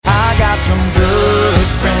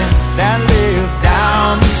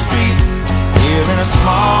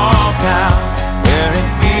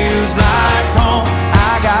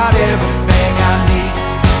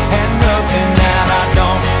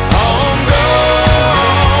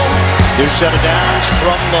New set of downs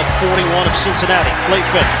from the 41 of Cincinnati. Play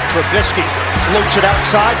fake. Trubisky floats it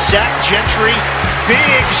outside. Zach Gentry.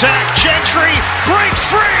 Big Zach Gentry breaks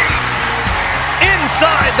free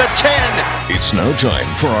inside the 10. It's now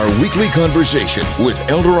time for our weekly conversation with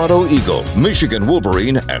Eldorado Eagle, Michigan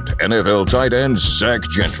Wolverine, and NFL tight end Zach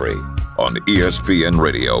Gentry on ESPN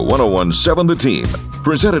Radio 101.7 The Team.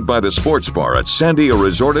 Presented by the Sports Bar at Sandia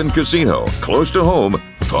Resort and Casino. Close to home,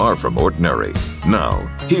 far from ordinary. Now,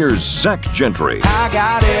 here's Zach Gentry. I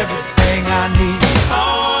got everything I need.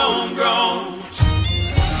 Homegrown.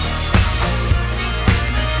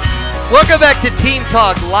 Welcome back to Team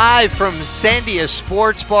Talk, live from Sandia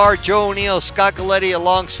Sports Bar. Joe O'Neill, Scott Galletti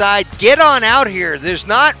alongside. Get on out here. There's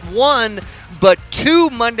not one, but two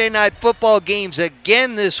Monday Night Football games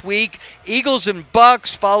again this week. Eagles and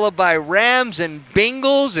Bucks, followed by Rams and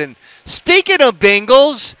Bengals. And speaking of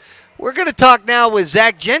Bengals, we're going to talk now with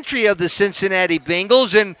Zach Gentry of the Cincinnati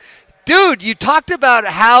Bengals. And, dude, you talked about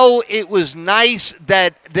how it was nice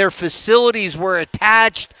that their facilities were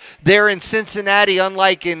attached there in Cincinnati,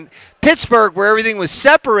 unlike in Pittsburgh where everything was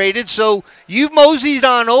separated. So you moseyed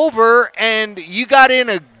on over and you got in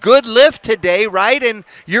a good lift today, right? And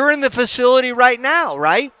you're in the facility right now,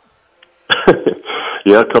 right?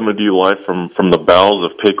 Yeah, coming to you live from the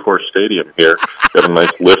bowels of Paycor Stadium here. Got a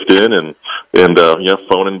nice lift in and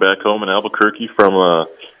phoning back home in Albuquerque from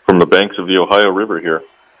the banks of the Ohio River here.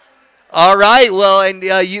 All right, well, and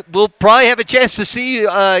we'll probably have a chance to see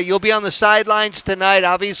you. You'll be on the sidelines tonight.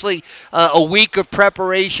 Obviously, a week of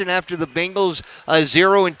preparation after the Bengals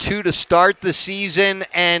 0-2 to start the season,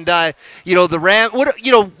 and the Rams.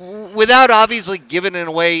 Without obviously giving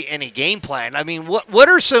away any game plan, I mean, what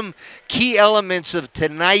are some key elements of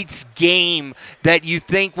tonight's game that you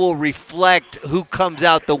think will reflect who comes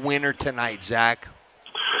out the winner tonight, Zach?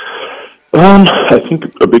 I think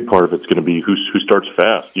a big part of it's going to be who starts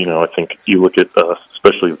fast. I think you look at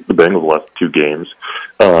especially the Bengals' last two games,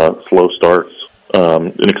 slow starts,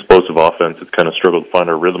 an explosive offense. It's kind of struggled to find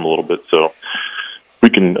our rhythm a little bit. So we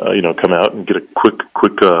can come out and get a quick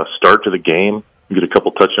start to the game, get a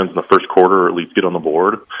couple touchdowns in the first quarter, or at least get on the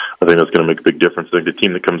board. I think that's going to make a big difference. I think the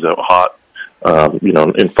team that comes out hot,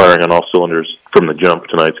 and firing on all cylinders from the jump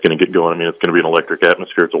tonight's going to get going. I mean, it's going to be an electric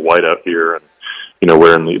atmosphere. It's a whiteout here, and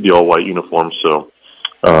wearing the all-white uniforms. So,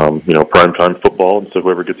 primetime football, and so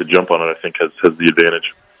whoever gets a jump on it, I think, has the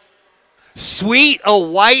advantage. Sweet, a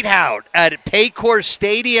whiteout at Paycor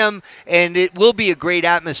Stadium, and it will be a great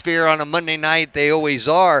atmosphere on a Monday night. They always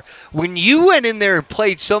are. When you went in there and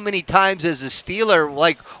played so many times as a Steeler,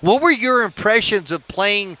 what were your impressions of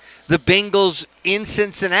playing the Bengals in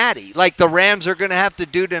Cincinnati, like the Rams are going to have to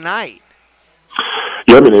do tonight?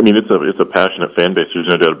 Yeah, I mean, it's a passionate fan base. There's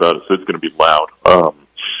no doubt about it. So it's going to be loud.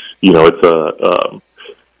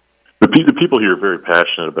 The people here are very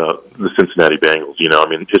passionate about the Cincinnati Bengals.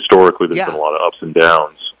 Historically there's been a lot of ups and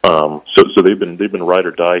downs. So they've been ride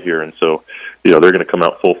or die here, and so they're going to come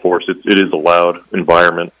out full force. It is a loud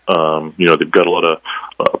environment. They've got a lot of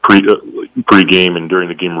pre-game and during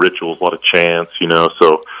the game rituals, a lot of chants.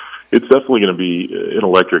 So. It's definitely going to be an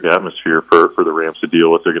electric atmosphere for the Rams to deal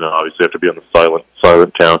with. They're going to obviously have to be on the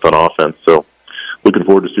silent talent on offense. So looking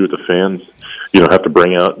forward to see what the fans, have to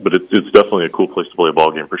bring out. But it's definitely a cool place to play a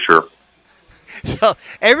ball game for sure. So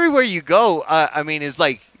everywhere you go, it's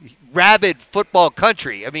like rabid football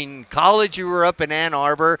country. I mean, college, you were up in Ann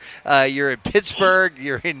Arbor. You're in Pittsburgh.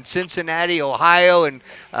 You're in Cincinnati, Ohio, and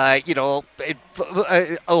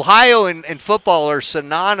Ohio and football are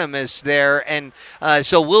synonymous there. And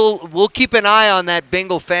so we'll keep an eye on that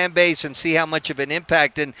Bengal fan base and see how much of an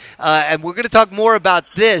impact. And we're going to talk more about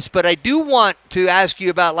this, but I do want to ask you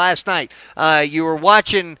about last night. You were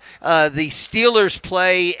watching the Steelers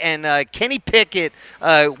play, and Kenny Pickett,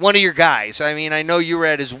 one of your guys. I mean, I know you were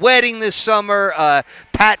at his wedding this summer.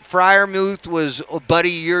 Pat Freiermuth was a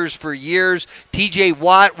buddy of yours for years. TJ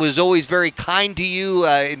Watt was always very kind to you,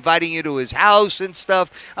 inviting you to his house and stuff.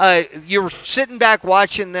 You were sitting back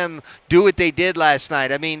watching them do what they did last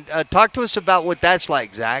night. I mean, talk to us about what that's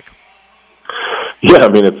like, Zach. Yeah, I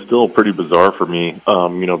mean, it's still pretty bizarre for me,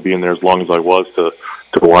 being there as long as I was to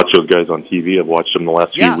watch those guys on TV. I've watched them the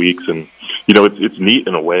last few weeks, and it's neat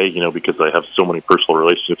in a way, because I have so many personal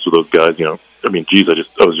relationships with those guys. I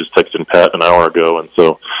was just texting Pat an hour ago, and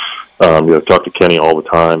so I talk to Kenny all the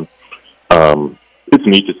time. It's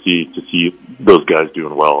neat to see those guys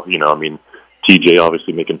doing well. TJ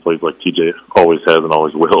obviously making plays like TJ always has and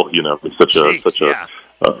always will. It's such a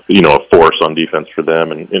force on defense for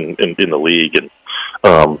them and in the league, and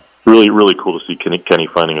really cool to see Kenny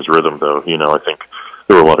finding his rhythm. Though I think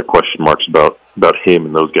there were a lot of question marks about him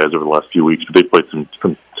and those guys over the last few weeks, but they played some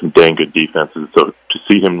dang good defenses. So to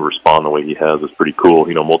see him respond the way he has is pretty cool.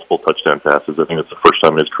 Multiple touchdown passes. I think it's the first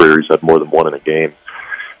time in his career he's had more than one in a game,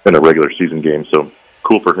 in a regular season game. So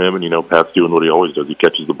cool for him. And, Pat's doing what he always does. He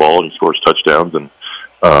catches the ball and he scores touchdowns. And,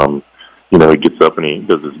 he gets up and he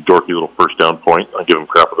does this dorky little first down point. I give him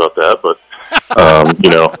crap about that. But,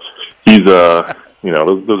 he's,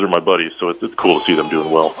 those are my buddies. So it's cool to see them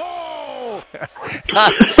doing well.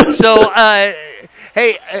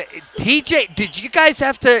 Hey, TJ, did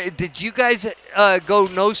you guys go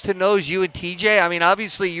nose to nose, you and TJ? I mean,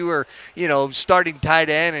 obviously you were, starting tight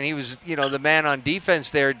end, and he was, the man on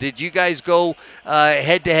defense there. Did you guys go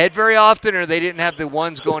head to head very often, or they didn't have the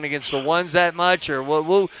ones going against the ones that much, or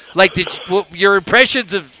your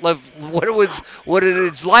impressions of what it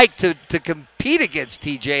is like to compete against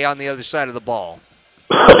TJ on the other side of the ball?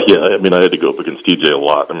 Yeah, I mean, I had to go up against TJ a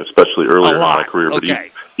lot. I mean, especially earlier in my career, but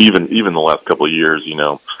even the last couple of years,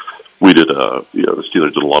 we did, the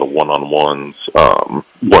Steelers did a lot of one-on-ones,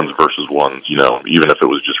 ones versus ones, even if it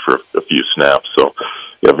was just for a few snaps. So,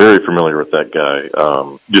 yeah, very familiar with that guy.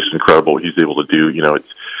 Just incredible what he's able to do.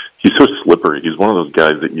 He's so slippery. He's one of those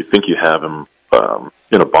guys that you think you have him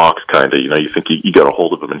in a box, kind of. You think you got a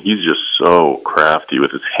hold of him, and he's just so crafty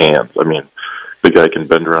with his hands. I mean, the guy can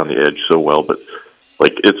bend around the edge so well, but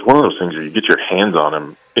it's one of those things where you get your hands on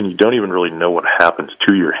him and you don't even really know what happens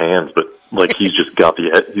to your hands, but he's just got the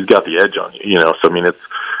edge on you, So I mean,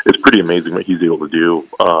 it's pretty amazing what he's able to do,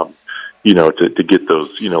 to get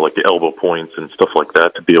those, like the elbow points and stuff like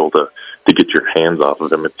that, to be able to get your hands off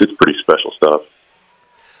of him. It's pretty special stuff.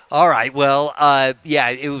 All right. Well,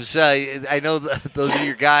 it was. I know those are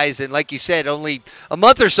your guys, and like you said, only a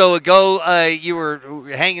month or so ago, you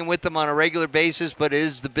were hanging with them on a regular basis. But it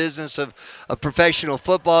is the business of professional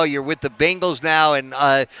football. You're with the Bengals now, and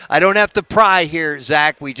I don't have to pry here,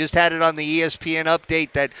 Zach. We just had it on the ESPN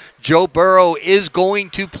update that Joe Burrow is going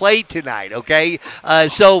to play tonight. Okay,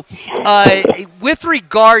 so with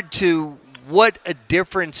regard to what a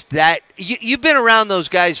difference that you've been around those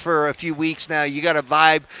guys for a few weeks now. You got a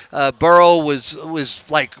vibe. Burrow was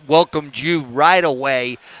welcomed you right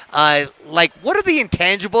away. What are the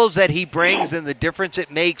intangibles that he brings and the difference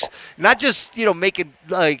it makes? Not just making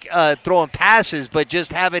throwing passes, but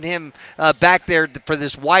just having him back there for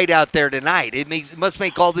this white out there tonight. It must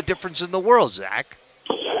make all the difference in the world, Zach.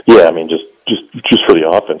 Yeah, I mean just for the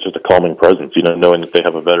offense, just a calming presence. Knowing that they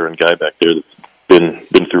have a veteran guy back there that's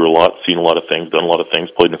been through a lot, seen a lot of things, done a lot of things,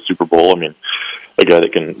 played in the Super Bowl. I mean, a guy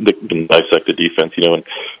that can dissect the defense, and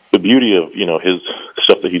the beauty of, his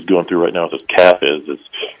stuff that he's going through right now with his calf is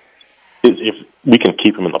if we can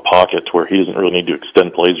keep him in the pocket to where he doesn't really need to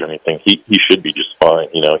extend plays or anything, he should be just fine.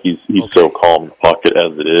 He's so calm in the pocket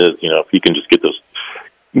as it is. If he can just get those,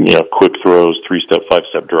 quick throws, 3-step,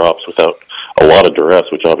 5-step drops without a lot of duress,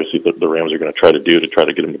 which obviously the Rams are going to try to do to try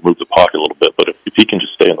to get him to move the pocket a little bit. But if he can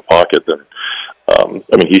just stay in the pocket, then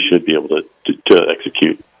he should be able to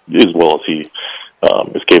execute as well as he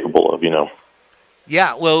is capable of,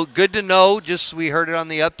 Yeah, well, good to know. Just we heard it on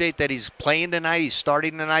the update that he's playing tonight. He's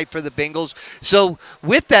starting tonight for the Bengals. So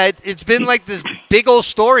with that, it's been like this big old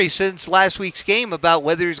story since last week's game about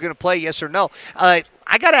whether he's going to play, yes or no.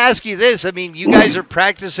 I got to ask you this. I mean, you guys are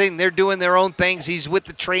practicing. They're doing their own things. He's with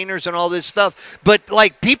the trainers and all this stuff. But,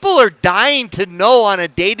 people are dying to know on a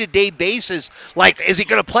day-to-day basis, is he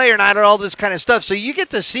going to play or not and all this kind of stuff. So you get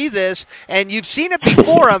to see this, and you've seen it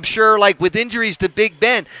before, I'm sure, with injuries to Big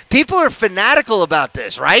Ben. People are fanatical about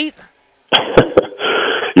this, right?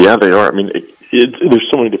 Yeah, they are. I mean, there's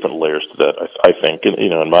so many different layers to that, I think. And,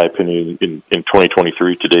 in my opinion, in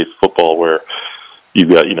 2023, today's football, where you've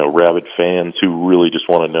got, rabid fans who really just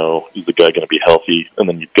want to know, is the guy going to be healthy? And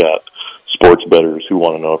then you've got sports bettors who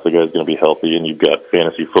want to know if the guy's going to be healthy. And you've got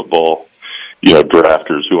fantasy football,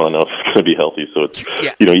 drafters who want to know if it's going to be healthy. So it's,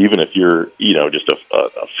 even if you're, just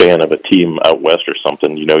a fan of a team out west or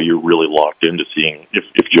something, you're really locked into seeing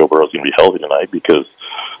if Joe Burrow's going to be healthy tonight because,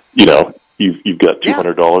 you've got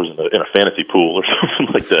 $200 in a fantasy pool or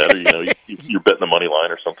something like that, or, you're betting the money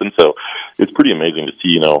line or something. So it's pretty amazing to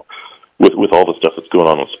see, with all the stuff that's going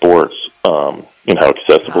on with sports, and how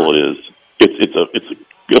accessible it is, it's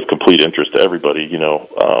of complete interest to everybody,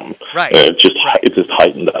 Right. And it's just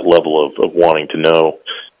heightened that level of wanting to know,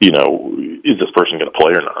 is this person going to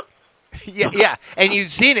play or not? Yeah, and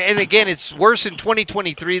you've seen it. And again, it's worse in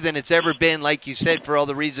 2023 than it's ever been, like you said, for all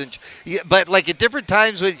the reasons. But at different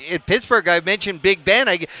times in Pittsburgh, I mentioned Big Ben.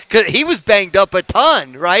 Cause he was banged up a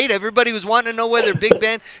ton, right? Everybody was wanting to know whether Big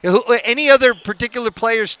Ben, any other particular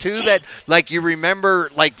players too that you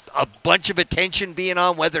remember a bunch of attention being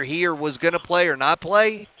on whether he was going to play or not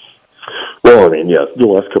play. Well, I mean, yeah, the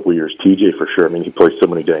last couple of years, TJ for sure. I mean, he plays so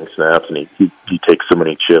many dang snaps, and he takes so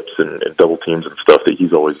many chips and double teams and stuff that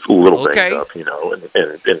he's always a little banged up, you know.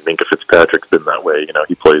 And Minka Fitzpatrick's been that way. You know,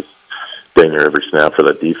 he plays dang near every snap for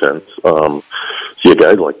that defense. So you have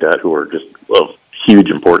guys like that who are just of huge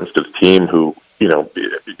importance to the team. Who, you know,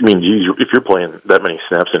 I mean, geez, if you're playing that many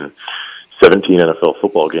snaps in 17 NFL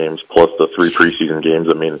football games plus the 3 preseason games,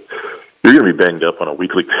 I mean, you're going to be banged up on a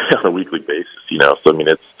weekly basis. You know, so I mean,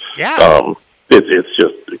 it's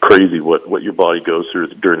just crazy what your body goes through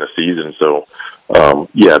during the season. So,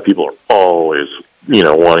 yeah, people are always, you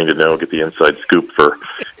know, wanting to know, get the inside scoop for,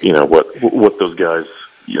 you know, what those guys,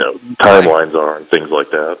 you know, timelines are and things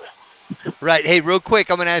like that. Right. Hey, real quick,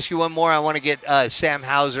 I'm going to ask you one more. I want to get Sam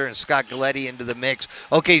Hauser and Scott Galletti into the mix.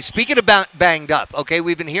 Okay, speaking about banged up, okay,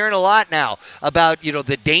 we've been hearing a lot now about, you know,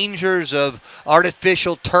 the dangers of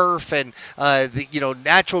artificial turf and, the, you know,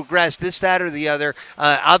 natural grass, this, that, or the other.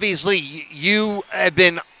 Obviously, you have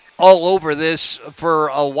been all over this for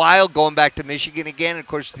a while, going back to Michigan again, and of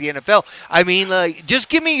course, the NFL. I mean, just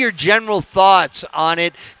give me your general thoughts on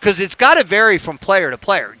it, because it's got to vary from player to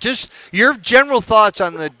player. Just your general thoughts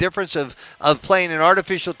on the difference of playing in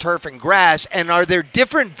artificial turf and grass, and are there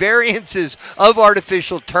different variances of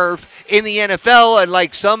artificial turf in the NFL, and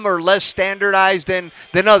like some are less standardized than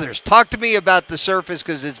others? Talk to me about the surface,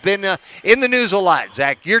 because it's been in the news a lot.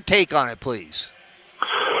 Zach, your take on it, please.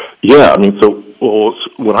 Yeah, I mean,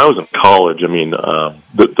 when I was in college, I mean,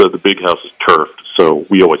 the big house is turfed, so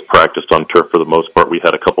we always practiced on turf for the most part. We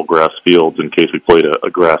had a couple grass fields in case we played a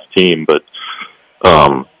grass team, but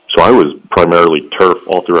so I was primarily turf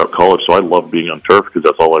all throughout college, so I loved being on turf because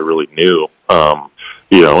that's all I really knew.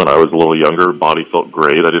 You know, when I was a little younger, body felt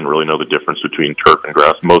great. I didn't really know the difference between turf and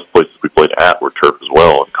grass. Most places we played at were turf as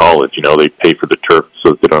well. In college, you know, they pay for the turf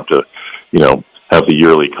so that they don't have to, you know, have the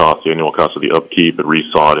yearly cost, the annual cost of the upkeep and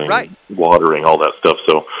resodding, right, watering, all that stuff.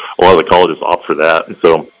 So a lot of the colleges opt for that, and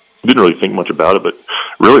so I didn't really think much about it. But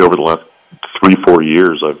really, over the last 3-4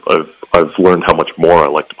 years, I've learned how much more I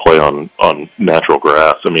like to play on natural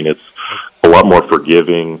grass. I mean, it's a lot more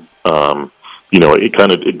forgiving. You know,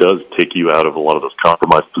 it does take you out of a lot of those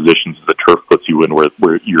compromised positions the turf puts you in,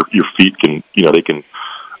 where your feet can, you know, they can.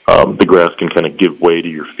 The grass can kind of give way to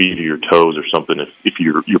your feet or your toes or something if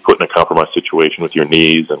you're put in a compromised situation with your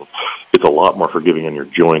knees, and it's a lot more forgiving on your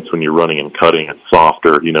joints when you're running and cutting. It's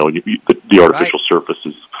softer, you know. The artificial surface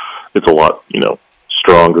it's a lot, you know,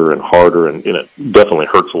 stronger and harder, and it definitely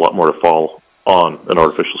hurts a lot more to fall on an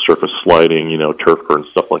artificial surface, sliding, you know, turf and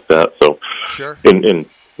stuff like that. So, sure. And you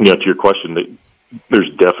know, to your question, there's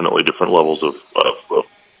definitely different levels of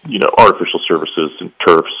you know, artificial surfaces and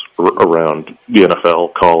turfs around the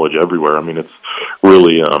NFL, college, everywhere. I mean, it's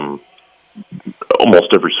really almost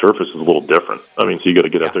every surface is a little different. I mean, so you got to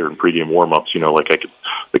get out there in pregame warm-ups. You know, like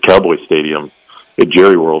the Cowboy Stadium at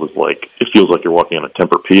Jerry World is like, it feels like you're walking on a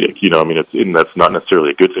Tempur-Pedic. You know, I mean, and that's not necessarily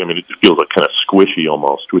a good thing. I mean, it feels like kind of squishy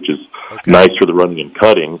almost, which is nice for the running and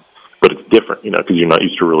cutting, but it's different, you know, because you're not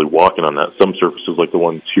used to really walking on that. Some surfaces, like the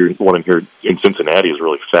one in here in Cincinnati, is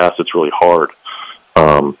really fast. It's really hard.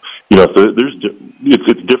 You know, so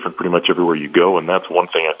it's different pretty much everywhere you go, and that's one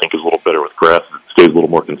thing I think is a little better with grass. It stays a little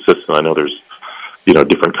more consistent. I know there's, you know,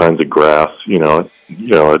 different kinds of grass. You know,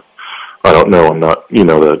 I don't know. I'm not, you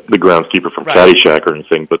know, the groundskeeper from Caddyshack or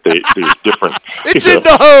anything, but there's different. It's in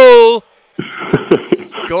the hole.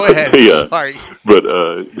 Go ahead. Yeah, sorry, but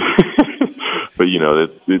but you know,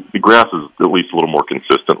 the grass is at least a little more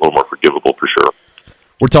consistent, a little more forgivable for sure.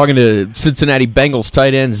 We're talking to Cincinnati Bengals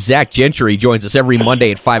tight end Zach Gentry. Joins us every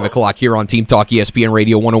Monday at 5 o'clock here on Team Talk ESPN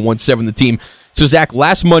Radio 101.7 The Team. So, Zach,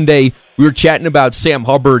 last Monday we were chatting about Sam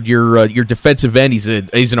Hubbard, your defensive end. He's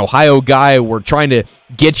an Ohio guy. We're trying to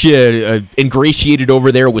get you ingratiated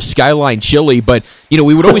over there with Skyline Chili. But, you know,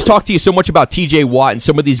 we would always talk to you so much about T.J. Watt and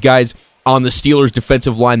some of these guys on the Steelers'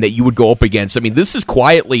 defensive line that you would go up against. I mean, this is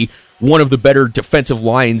quietly one of the better defensive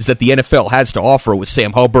lines that the NFL has to offer with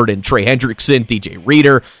Sam Hubbard and Trey Hendrickson, DJ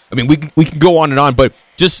Reader. I mean, we can go on and on, but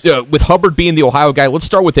just with Hubbard being the Ohio guy, let's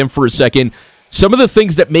start with him for a second. Some of the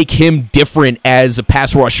things that make him different as a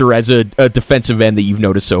pass rusher, as a defensive end that you've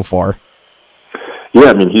noticed so far.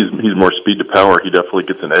 Yeah, I mean, he's more speed to power. He definitely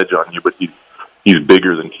gets an edge on you, but he's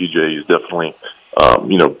bigger than TJ. He's definitely,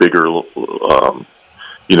 you know, bigger,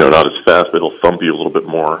 you know, not as fast, but he'll thump you a little bit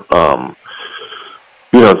more.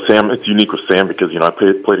 You know, Sam, it's unique with Sam because, you know, I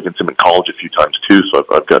played against him in college a few times too, so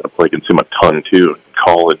I've gotten to play against him a ton too in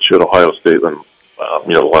college at Ohio State and,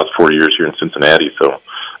 you know, the last 4 years here in Cincinnati. So,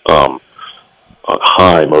 a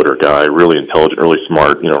high motor guy, really intelligent, really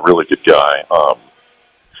smart, you know, really good guy.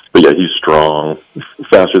 But yeah, he's strong,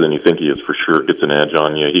 faster than you think he is for sure. Gets an edge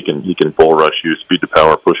on you. He can bull rush you, speed to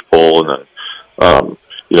power, push pull, and then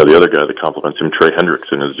The other guy that complements him, Trey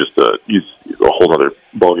Hendrickson, is just he's a whole other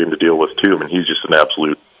ballgame to deal with too. I mean, he's just an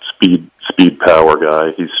absolute speed power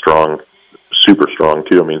guy. He's strong, super strong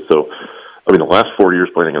too. The last 4 years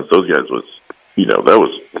playing against those guys was, that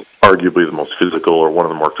was arguably the most physical or one of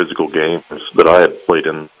the more physical games that I had played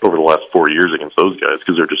in over the last 4 years against those guys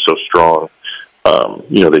because they're just so strong.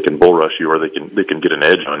 They can bull rush you or they can get an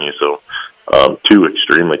edge on you. So two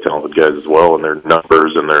extremely talented guys as well, and their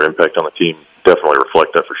numbers and their impact on the team definitely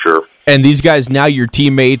reflect that for sure. And these guys now your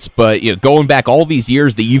teammates, but going back all these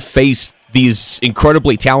years that you faced these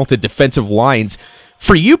incredibly talented defensive lines,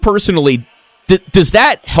 for you personally, does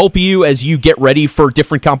that help you as you get ready for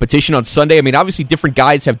different competition on Sunday? I mean, obviously different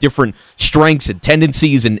guys have different strengths and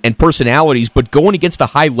tendencies and personalities, but going against the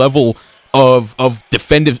high level of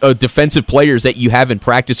defensive players that you have in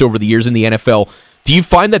practice over the years in the NFL, do you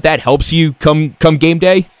find that helps you come game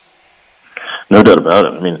day? No doubt about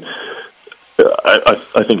it. I mean,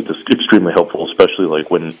 I think it's extremely helpful, especially like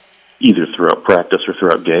when either throughout practice or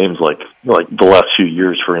throughout games, like the last few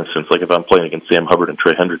years, for instance, like if I'm playing against Sam Hubbard and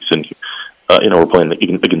Trey Hendrickson, we're playing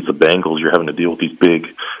against the Bengals, you're having to deal with these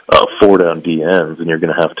big 4-down DNs, and you're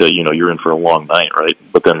going to have to, you're in for a long night, right?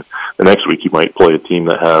 But then the next week you might play a team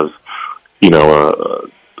that has,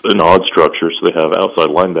 an odd structure, so they have outside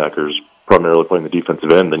linebackers primarily playing the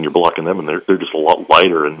defensive end, then you're blocking them, and they're just a lot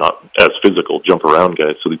lighter and not as physical, jump around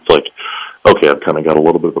guys. So it's like, okay, I've kind of got a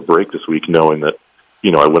little bit of a break this week knowing that,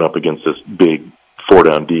 I went up against this big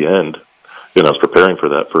 4-down D end, and I was preparing for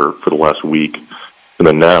that for the last week. And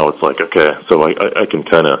then now it's like, okay, so I can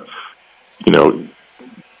kind of,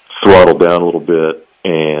 throttle down a little bit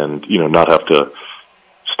and, not have to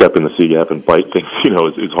step in the C gap and bite things,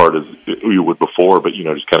 as hard as you would before, but,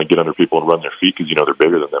 just kind of get under people and run their feet because, they're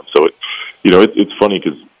bigger than them. So, it's funny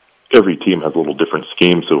because every team has a little different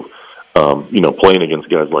scheme. So, playing against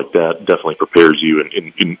guys like that definitely prepares you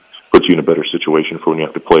and puts you in a better situation for when you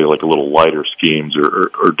have to play like a little lighter schemes or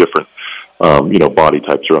different, body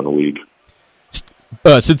types around the league.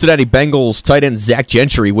 Cincinnati Bengals tight end Zach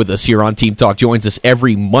Gentry with us here on Team Talk joins us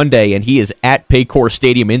every Monday, and he is at Paycor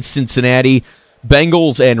Stadium in Cincinnati.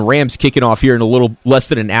 Bengals and Rams kicking off here in a little less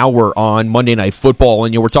than an hour on Monday Night Football,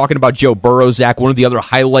 and we're talking about Joe Burrow, Zach, one of the other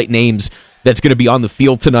highlight names that's going to be on the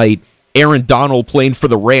field tonight. Aaron Donald playing for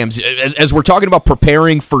the Rams. As we're talking about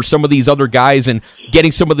preparing for some of these other guys and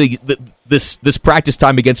getting some of this practice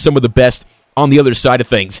time against some of the best on the other side of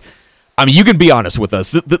things, I mean, you can be honest with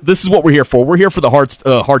us. This is what we're here for. We're here for the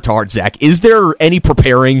heart-to-heart, Zach. Is there any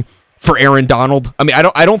preparing for Aaron Donald? I mean,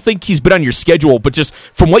 I don't think he's been on your schedule, but just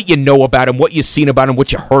from what you know about him, what you've seen about him,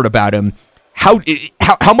 what you heard about him, how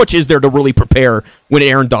much is there to really prepare when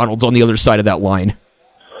Aaron Donald's on the other side of that line?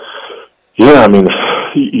 Yeah, I mean,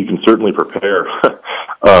 you can certainly prepare.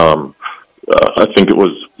 I think it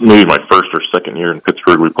was maybe my first or second year in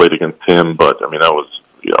Pittsburgh we played against him, but I mean that was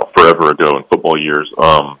forever ago in football years.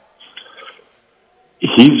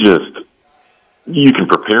 He's just, you can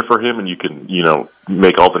prepare for him and you can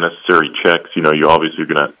make all the necessary checks. You obviously are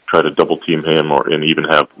going to try to double team him and even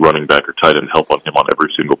have running back or tight end help on him on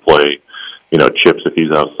every single play. Chips if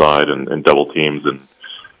he's outside and double teams and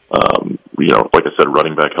like I said,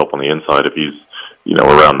 running back help on the inside if he's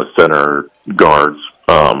around the center guards.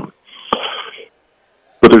 But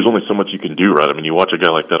there's only so much you can do, right? I mean, you watch a guy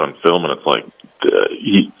like that on film, and it's like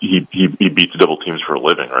he beats double teams for a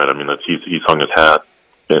living, right? I mean, he's hung his hat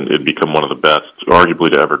and it'd become one of the best, arguably,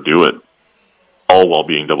 to ever do it. All while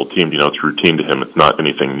being double teamed, it's routine to him. It's not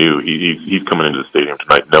anything new. He's coming into the stadium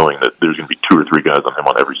tonight knowing that there's going to be 2 or 3 guys on him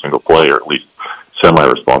on every single play, or at least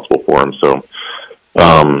semi-responsible for him. So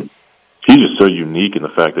he's just so unique in the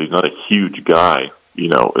fact that he's not a huge guy,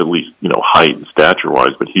 at least, height and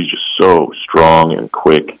stature-wise, but he's just so strong and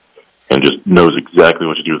quick and just knows exactly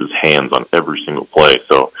what to do with his hands on every single play.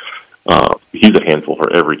 So he's a handful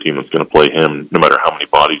for every team that's going to play him, no matter how many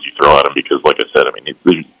bodies you throw at him, because, like I said, I mean,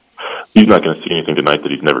 he's not going to see anything tonight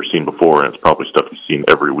that he's never seen before, and it's probably stuff he's seen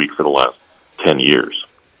every week for the last 10 years.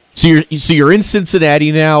 So you're in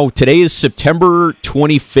Cincinnati now. Today is September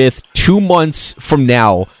 25th, 2 months from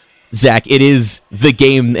now. Zach, it is the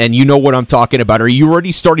game, and you know what I'm talking about. Are you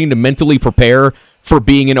already starting to mentally prepare for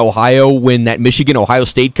being in Ohio when that Michigan-Ohio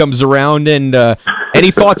State comes around? And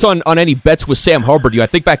any thoughts on any bets with Sam Hubbard? I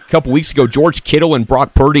think back a couple weeks ago, George Kittle and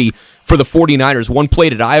Brock Purdy for the 49ers. One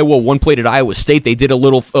played at Iowa, one played at Iowa State. They did a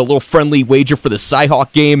little friendly wager for the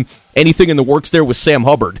Cyhawk game. Anything in the works there with Sam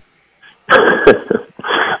Hubbard?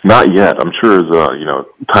 Not yet. I'm sure as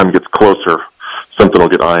time gets closer, something will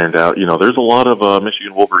get ironed out. There's a lot of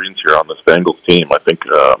Michigan Wolverines here on this Bengals team. I think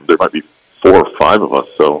there might be 4 or 5 of us,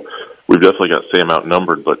 so we've definitely got Sam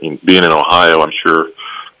outnumbered. But being in Ohio, I'm sure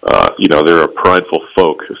they're a prideful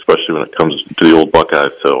folk, especially when it comes to the old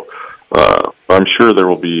Buckeyes. So I'm sure there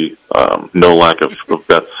will be no lack of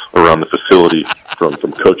bets around the facility from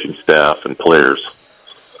coaching staff and players.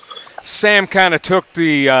 Sam kind of took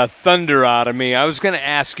the thunder out of me. I was going to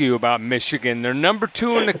ask you about Michigan. They're number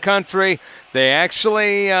 2 in the country. They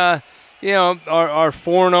actually, are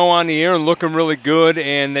 4-0 on the year and looking really good,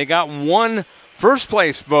 and they got one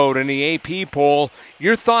first-place vote in the AP poll.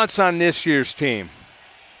 Your thoughts on this year's team?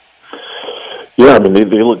 Yeah, I mean,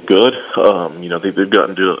 they look good. They've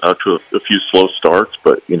gotten out to a few slow starts,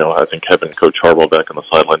 but, I think having Coach Harbaugh back on the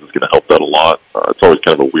sidelines is going to help that a lot. It's always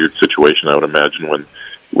kind of a weird situation, I would imagine, when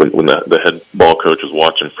the head ball coach is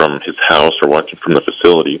watching from his house or watching from the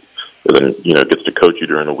facility, and then, gets to coach you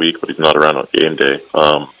during the week, but he's not around on game day.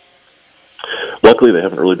 Luckily, they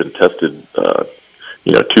haven't really been tested,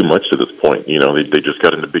 too much to this point. They just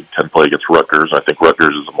got into Big Ten play against Rutgers. I think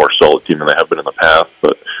Rutgers is a more solid team than they have been in the past,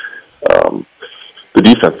 but the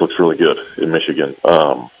defense looks really good in Michigan.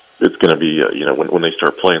 It's going to be, when they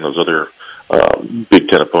start playing those other Big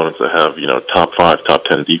Ten opponents that have, top 5, top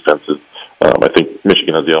 10 defenses, I think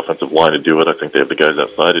Michigan has the offensive line to do it. I think they have the guys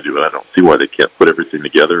outside to do it. I don't see why they can't put everything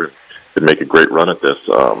together and make a great run at this.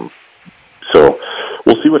 So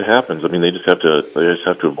we'll see what happens. I mean, they just have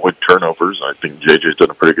to avoid turnovers. I think JJ's done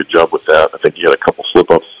a pretty good job with that. I think he had a couple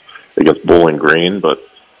slip-ups against Bowling Green, but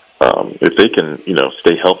if they can,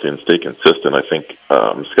 stay healthy and stay consistent, I think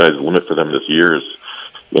the sky's the limit for them this year. Is,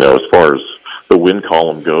 as far as the win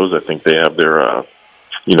column goes, I think they have their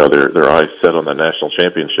eyes set on the national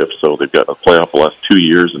championship. So they've got a playoff the last 2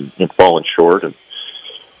 years and fallen short. And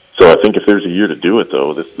so I think if there's a year to do it,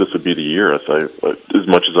 though, this would be the year. As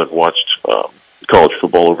much as I've watched college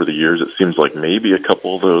football over the years, it seems like maybe a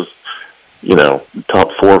couple of those, top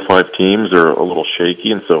 4 or 5 teams are a little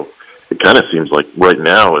shaky, and so it kind of seems like right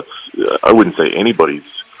now it's I wouldn't say anybody's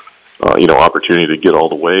opportunity to get all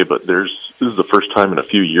the way, but this is the first time in a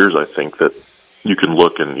few years, I think, that you can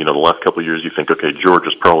look and the last couple of years you think, okay,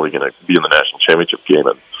 Georgia's probably going to be in the national championship game,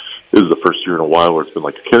 and this is the first year in a while where it's been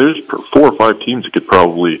like, okay, there's 4 or 5 teams that could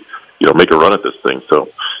probably make a run at this thing. So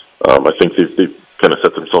I think they've kind of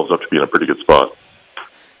set themselves up to be in a pretty good spot.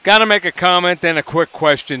 Got to make a comment and a quick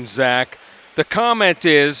question, Zach. The comment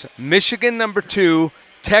is Michigan number 2,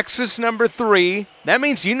 Texas number 3. That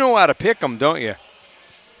means you know how to pick them, don't you?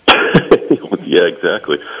 Yeah,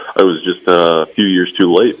 exactly. I was just a few years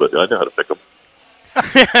too late, but I know how to pick them.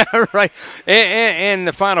 Right. And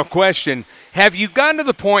the final question, have you gotten to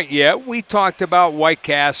the point yet? We talked about White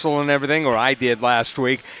Castle and everything, or I did last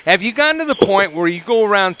week. Have you gotten to the point where you go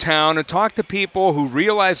around town and talk to people who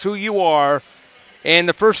realize who you are, and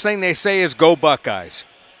the first thing they say is, go Buckeyes?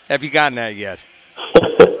 Have you gotten that yet?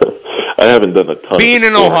 I haven't done a ton being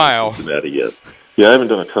in Ohio Cincinnati yet. Yeah, I haven't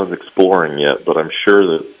done a ton of exploring yet, but I'm sure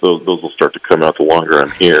that those will start to come out the longer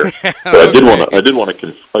I'm here. But okay. I did want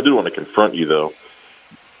to confront you though.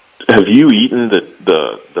 Have you eaten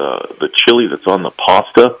the chili that's on the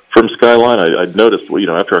pasta from Skyline? I noticed,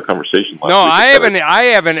 after our conversation last week.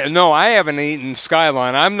 I haven't eaten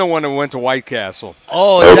Skyline. I'm the one who went to White Castle.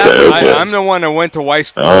 Oh, okay. I'm the one who went to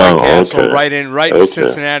White Castle, okay. right in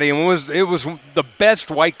Cincinnati, and it was the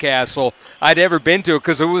best White Castle I'd ever been to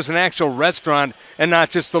because it was an actual restaurant and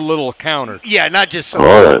not just a little counter. Yeah, not just some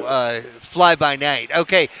fly by night.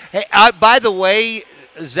 Okay. Hey, by the way,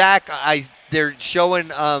 Zach, they're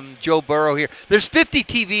showing Joe Burrow here. There's 50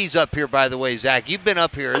 TVs up here, by the way, Zach. You've been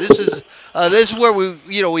up here. This is where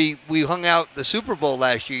we hung out the Super Bowl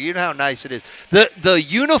last year. You know how nice it is. The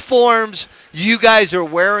uniforms you guys are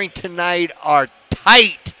wearing tonight are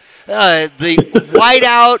tight. The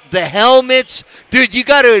whiteout, the helmets, dude. You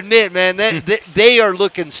got to admit, man, they are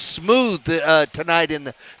looking smooth tonight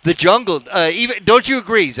in the jungle. Don't you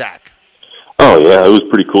agree, Zach? Oh yeah, it was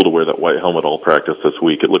pretty cool to wear that white helmet all practice this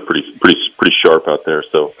week. It looked pretty sharp out there.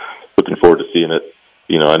 So looking forward to seeing it.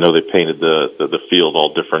 I know they painted the field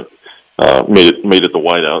all different, made it the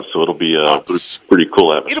whiteout, so it'll be a pretty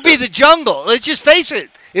cool atmosphere. It'll be the jungle. Let's just face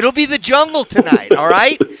it. It'll be the jungle tonight. All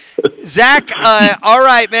right, Zach. All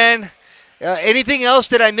right, man. Anything else?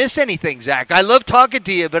 Did I miss anything, Zach? I love talking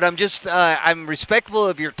to you, but I'm respectful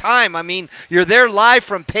of your time. I mean, you're there live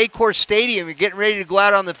from Paycor Stadium. You're getting ready to go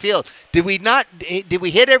out on the field. Did we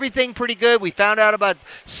hit everything pretty good? We found out about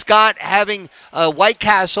Scott having White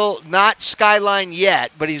Castle, not Skyline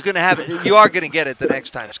yet, but he's going to have it. You are going to get it the next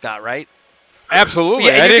time, Scott, right? Absolutely.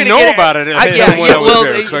 Yeah, I didn't know about it when I was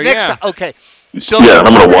there. So, next time, okay. So yeah,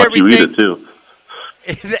 I'm going to watch you eat it, too.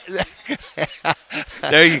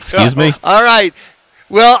 There you go. Excuse me? All right.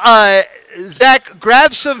 Well, Zach,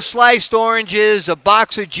 grab some sliced oranges, a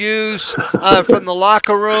box of juice from the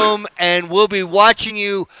locker room, and we'll be watching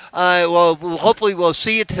you. Hopefully we'll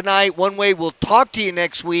see you tonight. One way, we'll talk to you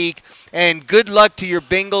next week. And good luck to your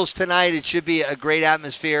Bengals tonight. It should be a great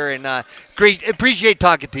atmosphere. And appreciate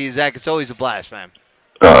talking to you, Zach. It's always a blast, man.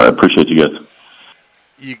 I appreciate you guys.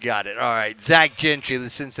 You got it. All right. Zach Gentry, the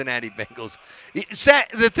Cincinnati Bengals.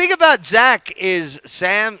 The thing about Zach is,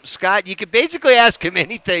 Sam, Scott, you could basically ask him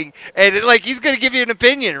anything, and he's going to give you an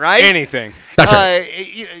opinion, right? Anything. That's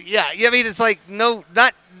right. Yeah. I mean, it's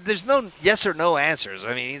there's no yes or no answers.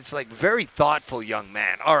 I mean, it's very thoughtful young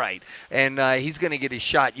man. All right. And he's going to get his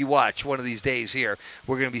shot. You watch one of these days here.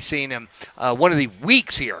 We're going to be seeing him. One of the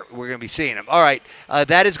weeks here, we're going to be seeing him. All right.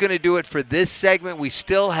 That is going to do it for this segment. We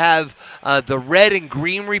still have the red and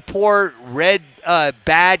green report. Red,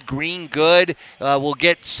 bad, green, good. We'll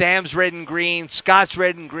get Sam's red and green, Scott's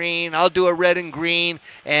red and green. I'll do a red and green.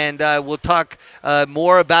 And we'll talk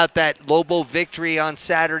more about that Lobo victory on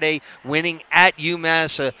Saturday, winning at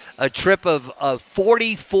UMass. A trip of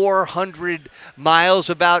 4,400 miles,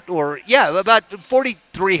 about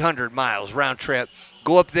 4,300 miles round trip.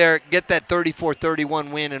 Go up there, get that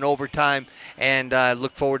 34-31 win in overtime, and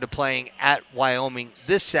look forward to playing at Wyoming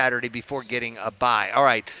this Saturday before getting a bye. All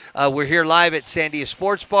right, we're here live at Sandia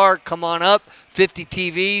Sports Bar. Come on up, 50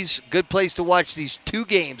 TVs. Good place to watch these two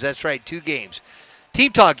games. That's right, two games.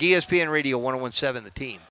 Team Talk, ESPN Radio 101.7, The Team.